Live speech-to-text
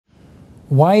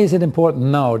Why is it important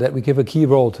now that we give a key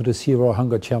role to the Zero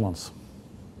Hunger Challenge?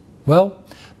 Well,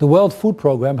 the World Food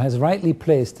Programme has rightly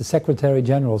placed the Secretary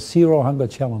General's Zero Hunger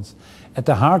Challenge at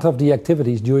the heart of the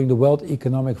activities during the World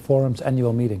Economic Forum's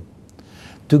annual meeting.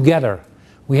 Together,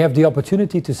 we have the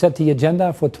opportunity to set the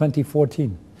agenda for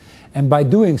 2014, and by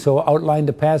doing so outline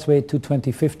the pathway to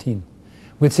 2015,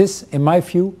 which is, in my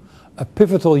view, a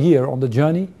pivotal year on the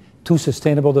journey to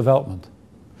sustainable development.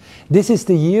 This is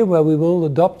the year where we will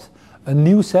adopt a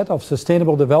new set of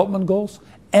sustainable development goals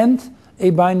and a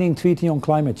binding treaty on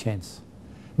climate change.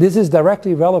 This is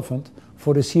directly relevant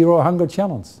for the Zero Hunger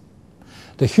Challenge.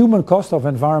 The human cost of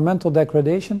environmental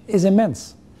degradation is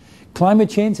immense. Climate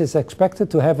change is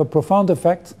expected to have a profound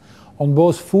effect on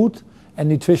both food and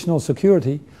nutritional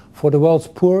security for the world's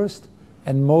poorest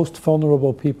and most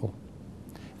vulnerable people.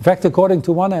 In fact, according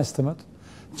to one estimate,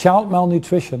 child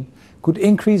malnutrition could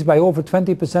increase by over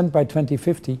 20% by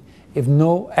 2050 if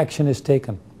no action is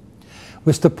taken.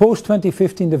 With the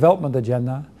post-2015 development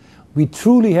agenda, we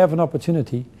truly have an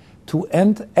opportunity to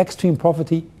end extreme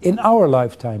poverty in our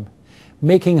lifetime,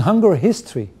 making hunger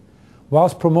history,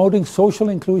 whilst promoting social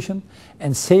inclusion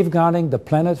and safeguarding the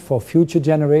planet for future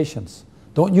generations.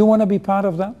 Don't you want to be part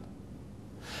of that?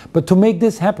 But to make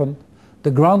this happen,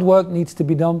 the groundwork needs to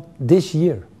be done this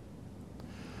year.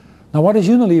 Now, what is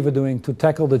Unilever doing to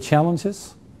tackle the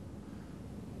challenges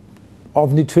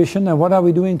of nutrition, and what are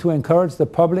we doing to encourage the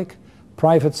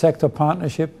public-private sector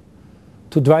partnership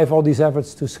to drive all these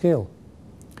efforts to scale?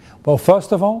 Well,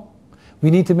 first of all,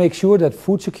 we need to make sure that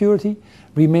food security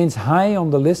remains high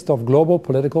on the list of global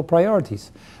political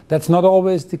priorities. That's not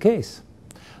always the case.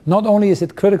 Not only is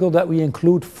it critical that we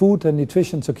include food and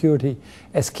nutrition security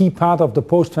as key part of the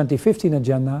post-2015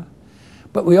 agenda,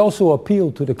 but we also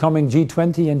appeal to the coming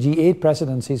G20 and G8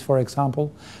 presidencies, for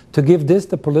example, to give this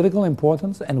the political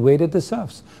importance and weight it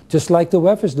deserves, just like the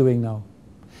WEF is doing now.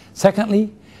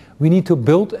 Secondly, we need to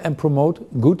build and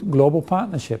promote good global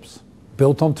partnerships,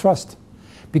 built on trust,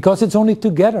 because it's only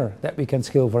together that we can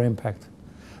scale for impact.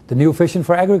 The new vision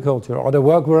for agriculture, or the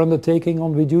work we're undertaking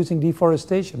on reducing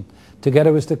deforestation,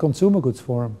 together with the Consumer Goods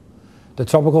Forum, the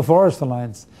Tropical Forest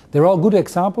Alliance, they're all good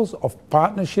examples of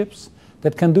partnerships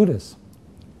that can do this.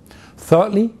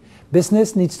 Thirdly,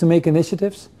 business needs to make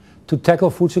initiatives to tackle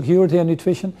food security and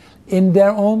nutrition in their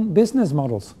own business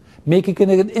models, making it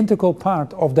an integral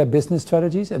part of their business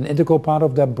strategies, an integral part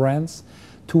of their brands,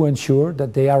 to ensure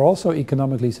that they are also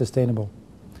economically sustainable.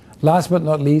 Last but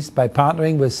not least, by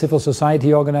partnering with civil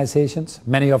society organizations,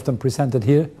 many of them presented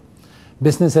here,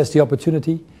 business has the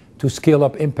opportunity to scale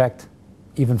up impact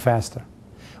even faster.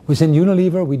 Within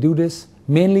Unilever, we do this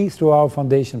mainly through our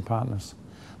foundation partners,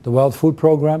 the World Food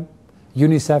Programme,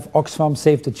 UNICEF, Oxfam,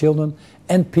 Save the Children,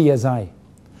 and PSI.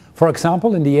 For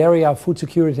example, in the area of food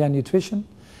security and nutrition,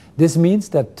 this means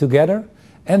that together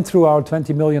and through our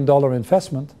 $20 million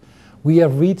investment, we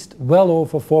have reached well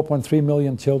over 4.3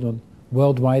 million children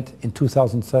worldwide in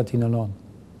 2013 alone.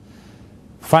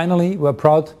 Finally, we're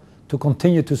proud to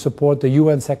continue to support the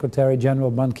UN Secretary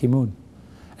General Ban Ki-moon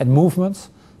and movements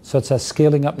such as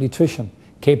Scaling Up Nutrition,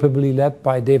 capably led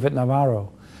by David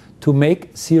Navarro, to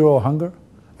make zero hunger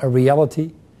a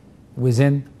reality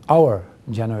within our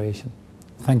generation.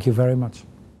 Thank you very much.